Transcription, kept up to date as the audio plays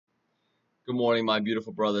Good morning, my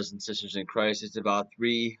beautiful brothers and sisters in Christ. It's about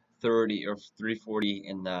 3:30 or 3:40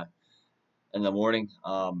 in the morning.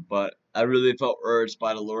 But I really felt urged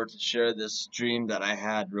by the Lord to share this dream that I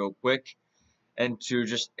had real quick and to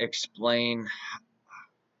just explain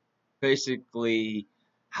basically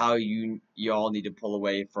how you all need to pull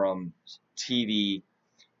away from TV,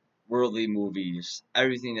 worldly movies,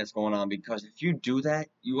 everything that's going on. Because if you do that,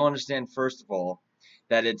 you understand first of all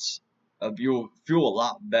that you'll feel a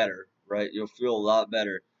lot better, right? You'll feel a lot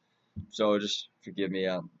better. So just forgive me.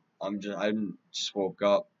 I just woke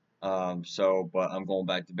up. But I'm going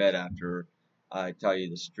back to bed after I tell you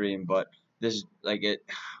the stream. But this like it.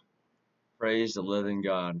 Praise the living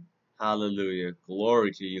God. Hallelujah.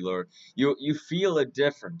 Glory to you, Lord. You feel a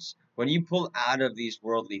difference when you pull out of these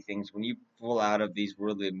worldly things. When you pull out of these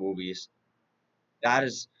worldly movies. That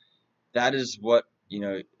is that is what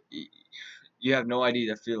you have no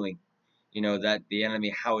idea the feeling. That the enemy,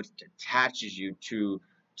 how it attaches you to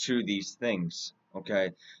these things.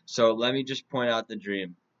 Okay, so let me just point out the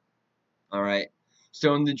dream. All right,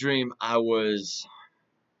 so in the dream I was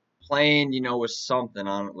playing with something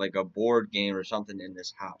on like a board game or something in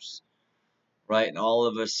this house, right? And all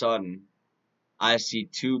of a sudden I see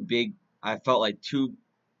two big, I felt like two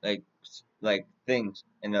like like things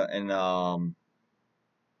in on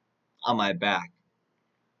my back.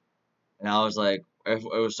 And I was like, it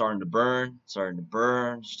was starting to burn, starting to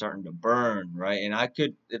burn, starting to burn, right? And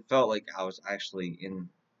it felt like I was actually in,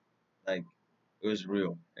 like, it was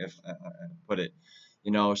real, if I put it,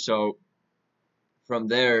 So from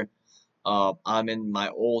there, I'm in my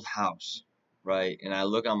old house, right? And I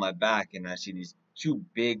look on my back and I see these two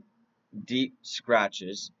big, deep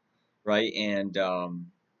scratches, right? And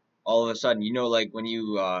all of a sudden, like when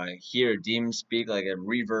you hear a demon speak, like a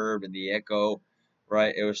reverb and the echo,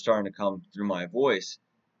 right? It was starting to come through my voice.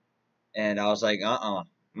 And I was like,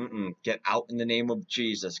 get out in the name of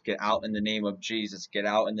Jesus, get out in the name of Jesus, get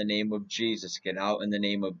out in the name of Jesus, get out in the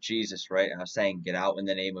name of Jesus, right? I was saying, get out in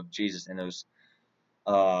the name of Jesus, and it was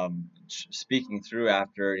speaking through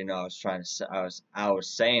after, I was trying to, I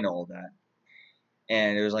was saying all that,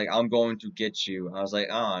 and it was like, I'm going to get you. I was like,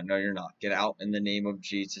 no, you're not. Get out in the name of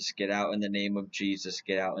Jesus, get out in the name of Jesus,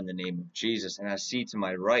 get out in the name of Jesus. And I see to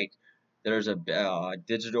my right, there's a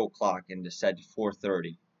digital clock, and it said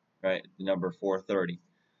 4:30, right? The number 4:30.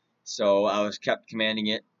 So I was kept commanding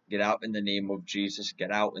it, get out in the name of Jesus,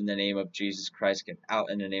 get out in the name of Jesus Christ, get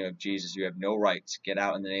out in the name of Jesus. You have no rights. Get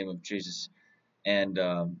out in the name of Jesus. And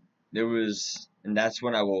and that's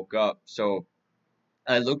when I woke up. So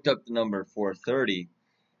I looked up the number 4:30,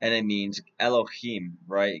 and it means Elohim,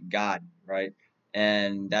 right? God, right?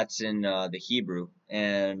 And that's in the Hebrew,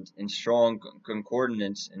 and in strong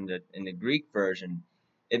concordance in the Greek version,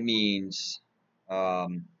 it means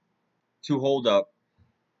um, to hold up,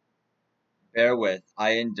 bear with,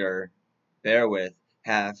 I endure, bear with,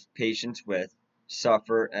 have patience with,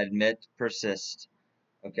 suffer, admit, persist.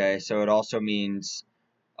 Okay, so it also means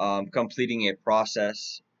completing a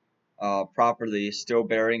process properly, still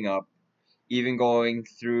bearing up, even going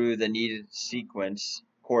through the needed sequence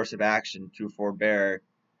course of action to forbear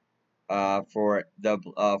for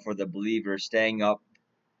the believer. Staying up,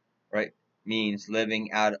 right, means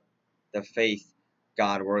living out the faith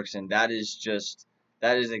God works in. That is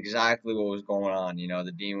exactly what was going on.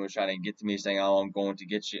 The demon was trying to get to me, saying, "Oh, I'm going to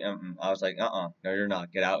get you." I was like, no, you're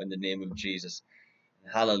not. Get out in the name of Jesus.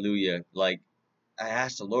 Hallelujah. Like, I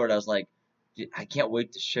asked the Lord, I was like, I can't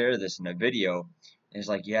wait to share this in a video. And he's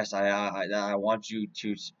like, yes, I want you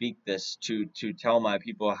to speak this to tell my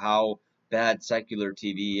people how bad secular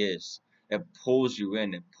TV is. It pulls you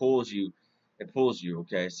in. It pulls you. It pulls you.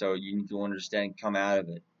 Okay, so you need to understand. Come out of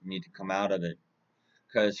it. You need to come out of it.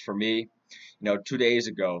 Because for me, 2 days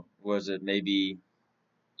ago, was it maybe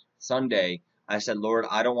Sunday, I said, Lord,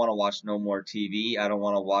 I don't want to watch no more TV. I don't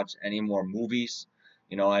want to watch any more movies.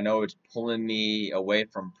 I know it's pulling me away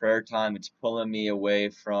from prayer time. It's pulling me away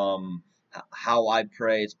from how I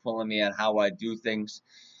pray. It's pulling me on how I do things.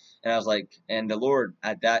 And I was like, and the Lord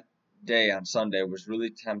at that day on Sunday was really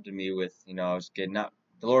tempting me with, I was getting not,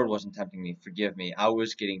 the Lord wasn't tempting me, forgive me. I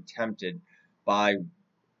was getting tempted by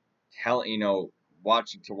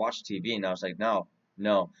watching to watch TV, and I was like, no,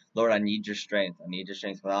 no, Lord, I need your strength. I need your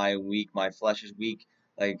strength. When I am weak, my flesh is weak.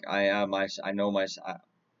 Like I am, I know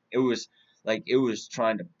it was like it was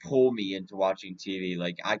trying to pull me into watching TV.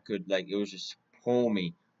 Like I could, like it was just pulling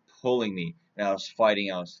me, and I was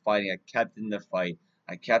fighting. I was fighting. I kept in the fight.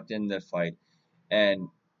 I kept in the fight, and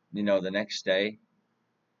the next day,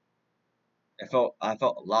 I felt a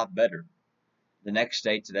lot better. The next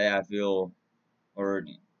day, today, or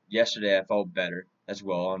yesterday, I felt better as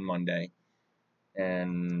well on Monday.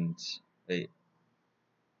 And Wait,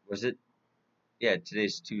 was it? Yeah,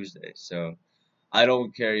 today's Tuesday, so I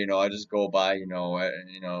don't care, I just go by,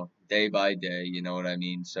 day by day, you know what I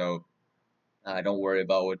mean? So I don't worry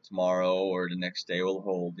about what tomorrow or the next day will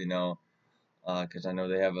hold, 'cause I know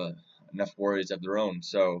they have enough worries of their own.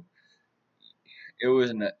 So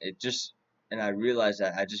it just, and I realized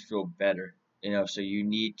that I just feel better, So you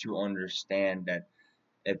need to understand that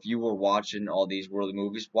if you were watching all these worldly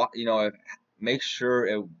movies, make sure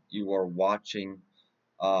you are watching,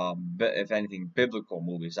 if anything, biblical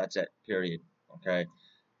movies. That's it, period. Okay,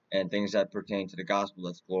 and things that pertain to the gospel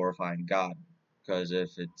that's glorifying God. Because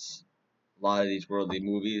if it's a lot of these worldly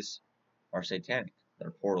movies are satanic,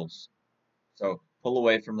 they're portals. So pull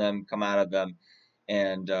away from them, come out of them,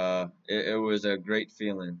 and it was a great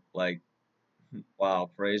feeling. Like,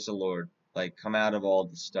 wow, praise the Lord. Like, come out of all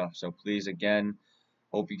this stuff. So please, again,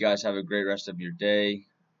 hope you guys have a great rest of your day.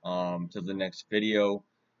 Till the next video.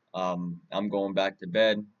 I'm going back to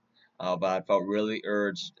bed, but I felt really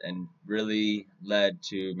urged and really led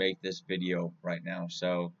to make this video right now.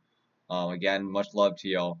 So, again, much love to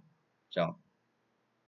y'all. Ciao.